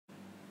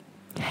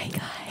Hey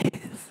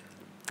guys,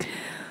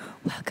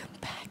 welcome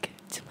back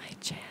to my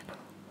channel,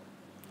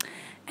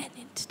 and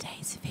in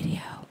today's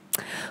video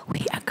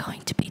we are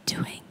going to be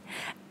doing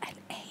an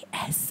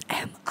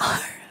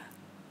ASMR,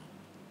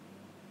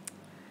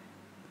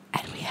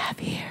 and we have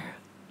here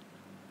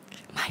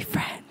my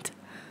friend.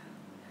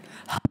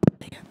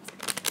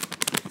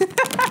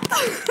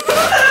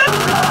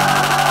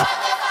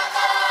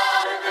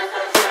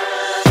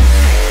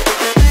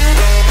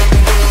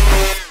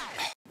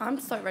 I'm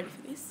so ready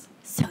for this.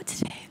 So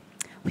today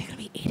we're going to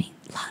be eating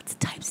lots of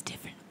types of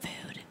different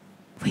food.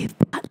 We've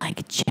got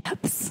like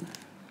chips.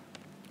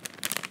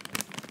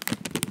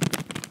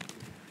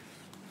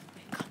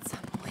 We've got some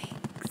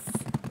wings.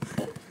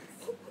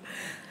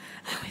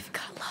 And we've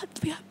got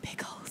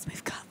pickles.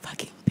 We've got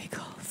fucking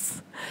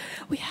pickles.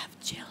 We have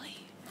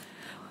jelly.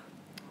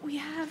 We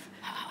have...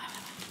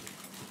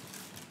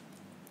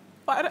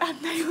 I don't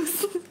have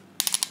nails.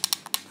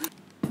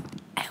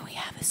 And we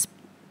have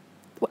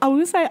I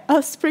want to say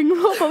a spring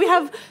roll, but we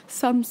have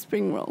some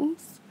spring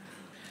rolls.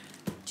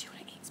 Do you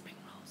want to eat spring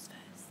rolls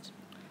first?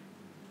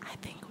 I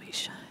think we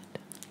should.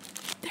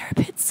 They're a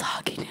bit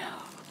soggy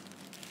now.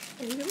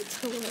 Are you going to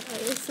tell me what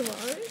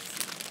ASMR is?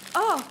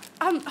 Oh,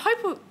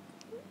 Hope will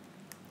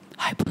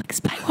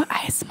Explain what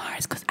ASMR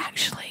is, because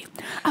actually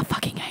I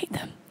fucking hate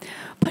them.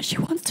 But she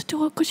wants to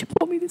do it because she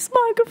bought me this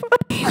microphone.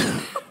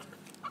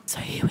 So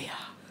here we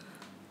are.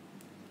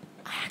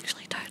 I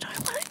actually don't know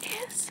what it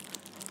is,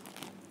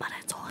 but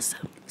it's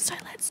awesome. So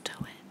let's do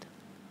it.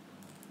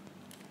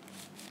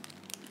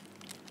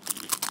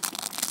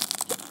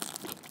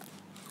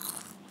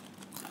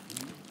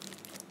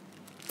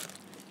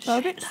 They're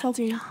a bit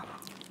soggy.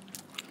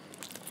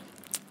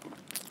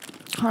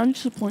 I'm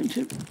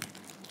disappointed.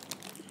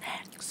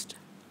 Next,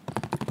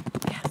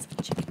 we have some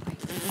chicken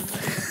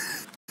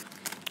wings.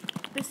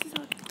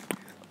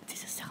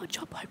 This is our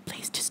job. Oh,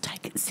 please just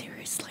take it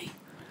seriously.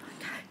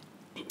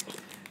 Wait.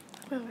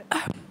 We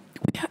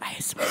are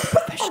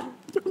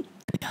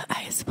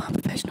ASMR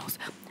professionals.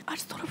 I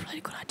just thought of a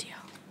really good idea.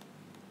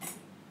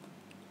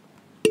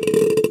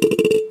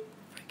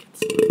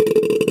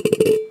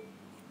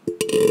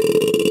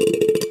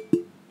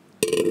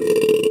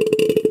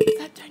 Is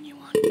that turn you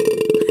on? I don't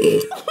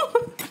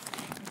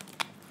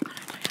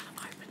know how to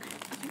open it.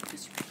 I think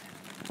this right there.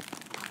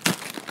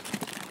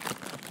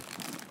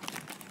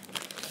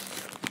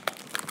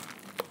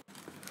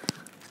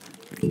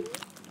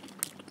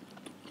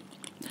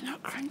 They're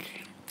not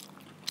crunchy.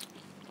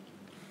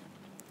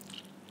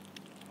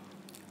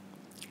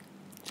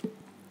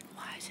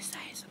 Why is this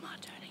ASMR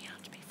turning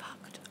out to be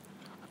fucked?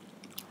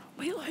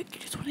 We like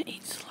just want to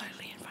eat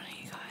slowly in front of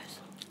you guys.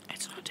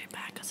 It's not too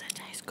bad because it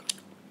tastes good.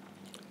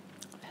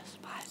 They're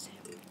spicy.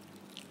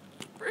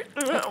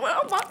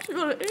 How much you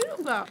going to eat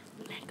of that?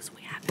 Next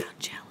we have our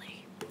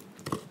jelly.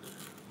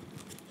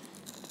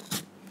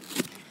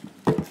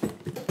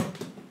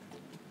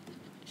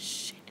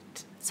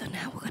 Shit. So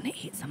now we're going to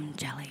eat some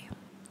jelly.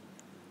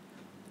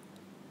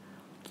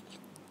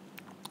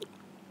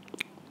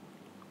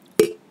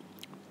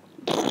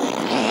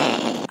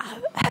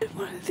 I've had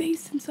one of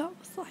these since I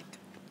was like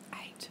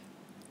 8.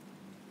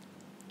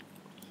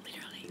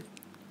 Literally.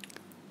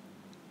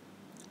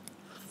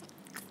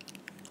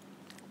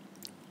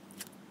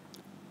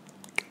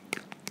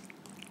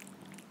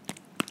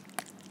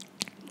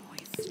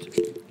 Moist.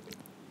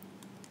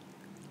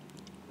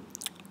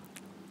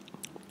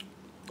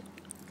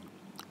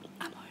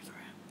 I'm over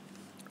it.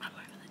 I'm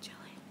over the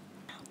jelly.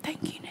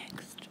 Thank you.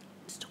 Next,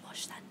 just to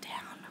wash that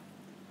down.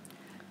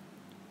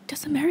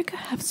 Does America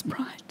have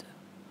Sprite?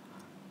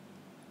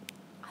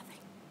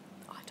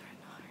 I don't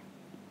know.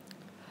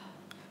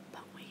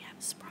 But we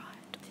have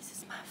Sprite. This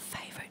is my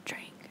favourite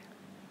drink.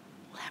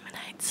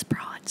 Lemonade,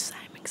 Sprite,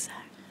 same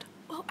exact.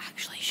 Well,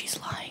 actually, she's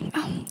lying.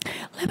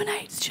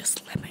 Lemonade's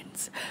just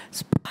lemons.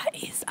 Sprite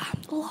is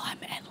lime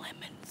and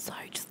lemon. So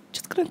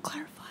just gonna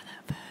clarify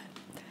that for her.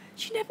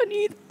 She never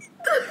knew. Do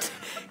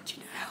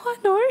you know how I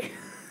know?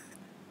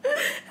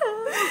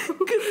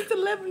 Because it's a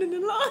lemon and a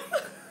lime.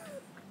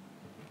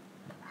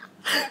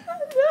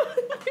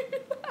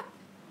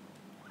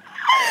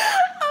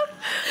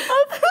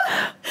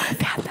 I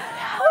found that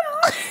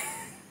out.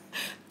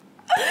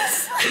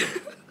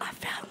 I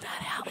found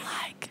that out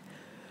like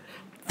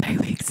 3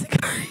 weeks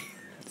ago.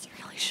 It's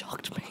really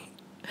shocked me.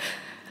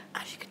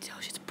 As you can tell,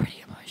 she's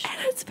pretty emotional.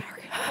 And it's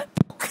very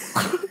hurtful.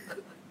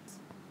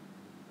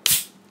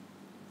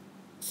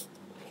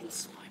 We can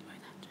slow-mo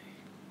that too.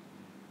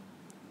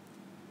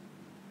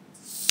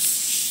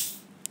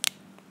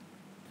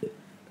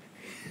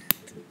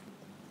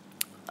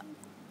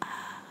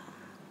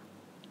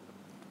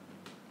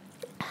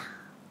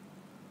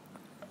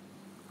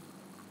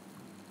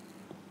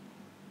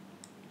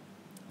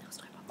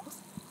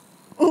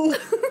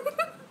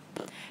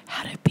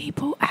 How do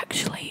people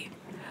actually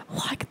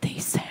like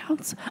these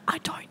sounds? I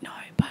don't know,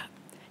 but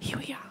here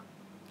we are.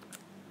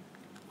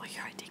 Well,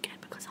 you're a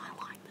dickhead because I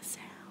like the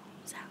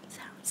sounds.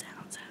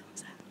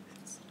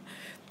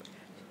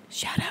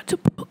 Shout out to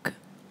Brooke.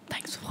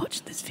 Thanks for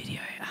watching this video.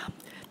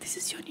 This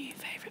is your new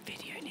favourite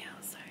video now,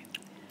 so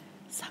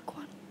suck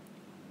one.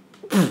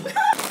 We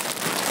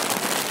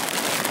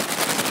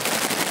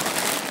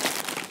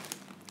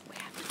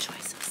have the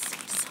choice of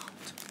sea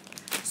salt,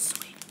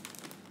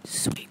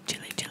 sweet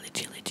chili,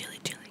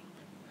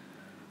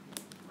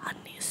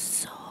 honey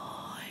soy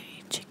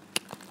chicken,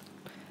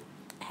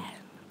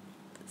 and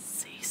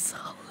sea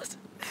salt.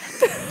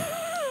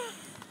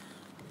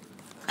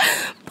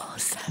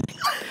 Balsamic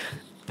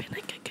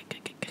vinegar.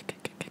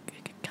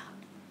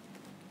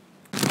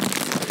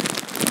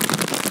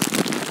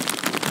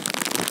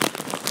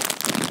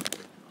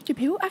 Do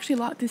people actually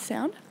like this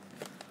sound?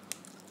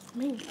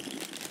 Me.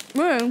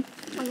 Really?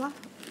 I like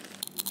it.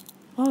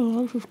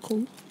 Oh, this is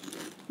cool.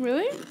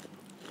 Really?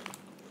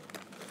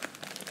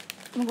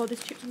 Oh my god,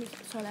 this chip's gonna be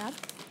so loud.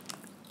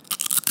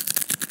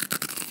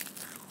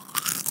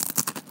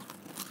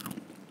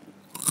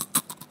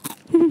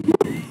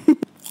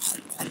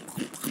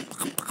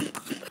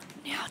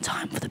 Now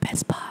time for the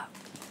best part.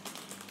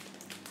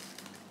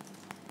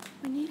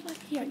 I need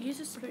like here, use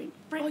a spoon.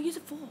 Oh, use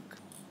a fork.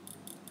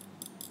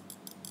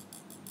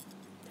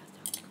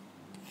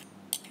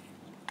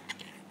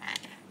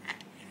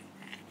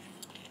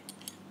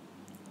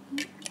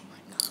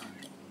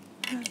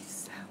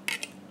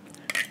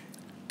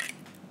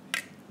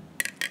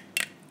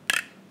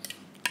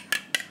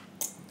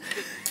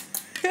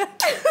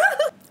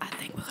 I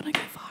think we're gonna go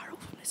viral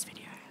from this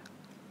video.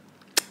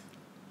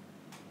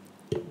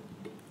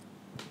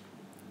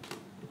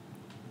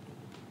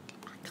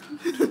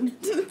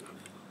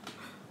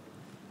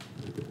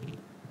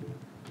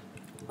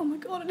 Oh my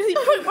god, I nearly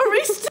broke my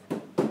wrist.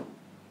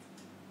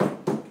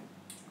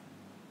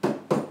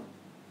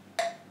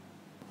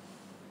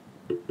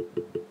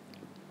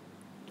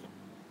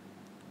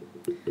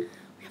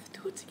 We have to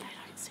do it together.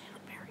 They don't sound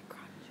very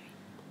crunchy.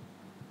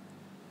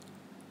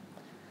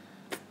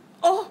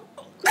 Oh!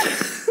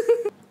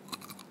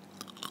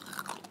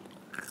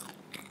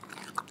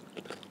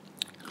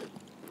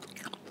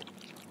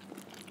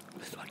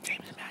 This is what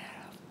James made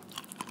out of.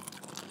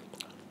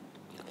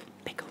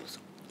 Pickles.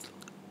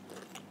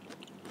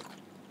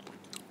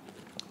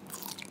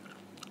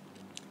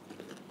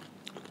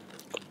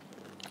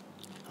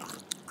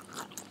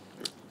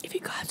 If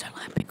you guys don't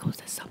like pickles,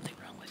 there's something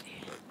wrong with you.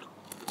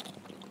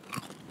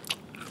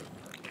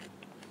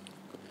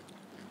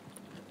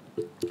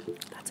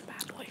 That's a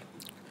bad boy.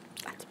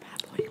 That's a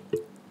bad boy.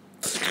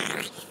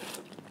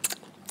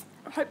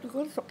 I hope you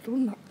gotta stop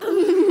doing that.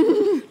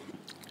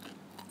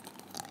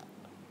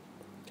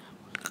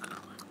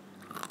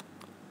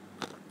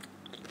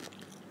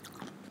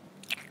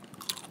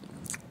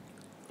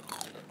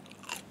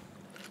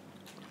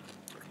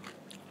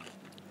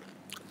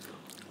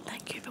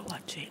 Thank you for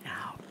watching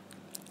our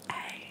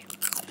ASMR.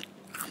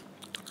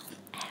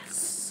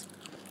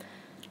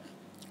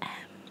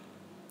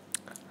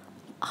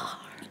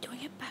 You're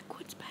doing it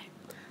backwards, babe.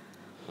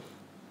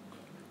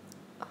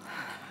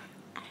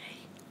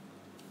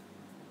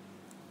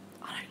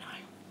 I don't know.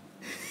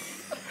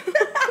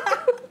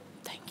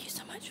 Thank you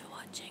so much for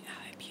watching.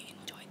 I hope you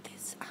enjoyed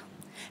this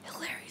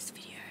hilarious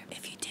video.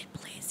 If you did,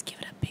 please give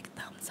it a big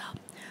thumbs up,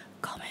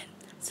 comment,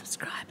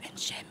 subscribe, and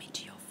share me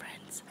to your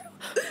friends.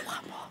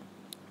 One more.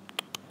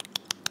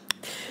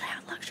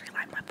 Loud luxury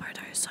like my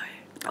photo, so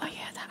oh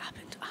yeah, that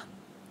happened.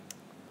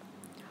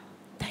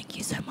 Thank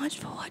you so much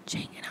for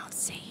watching, and I'll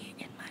see you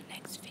in my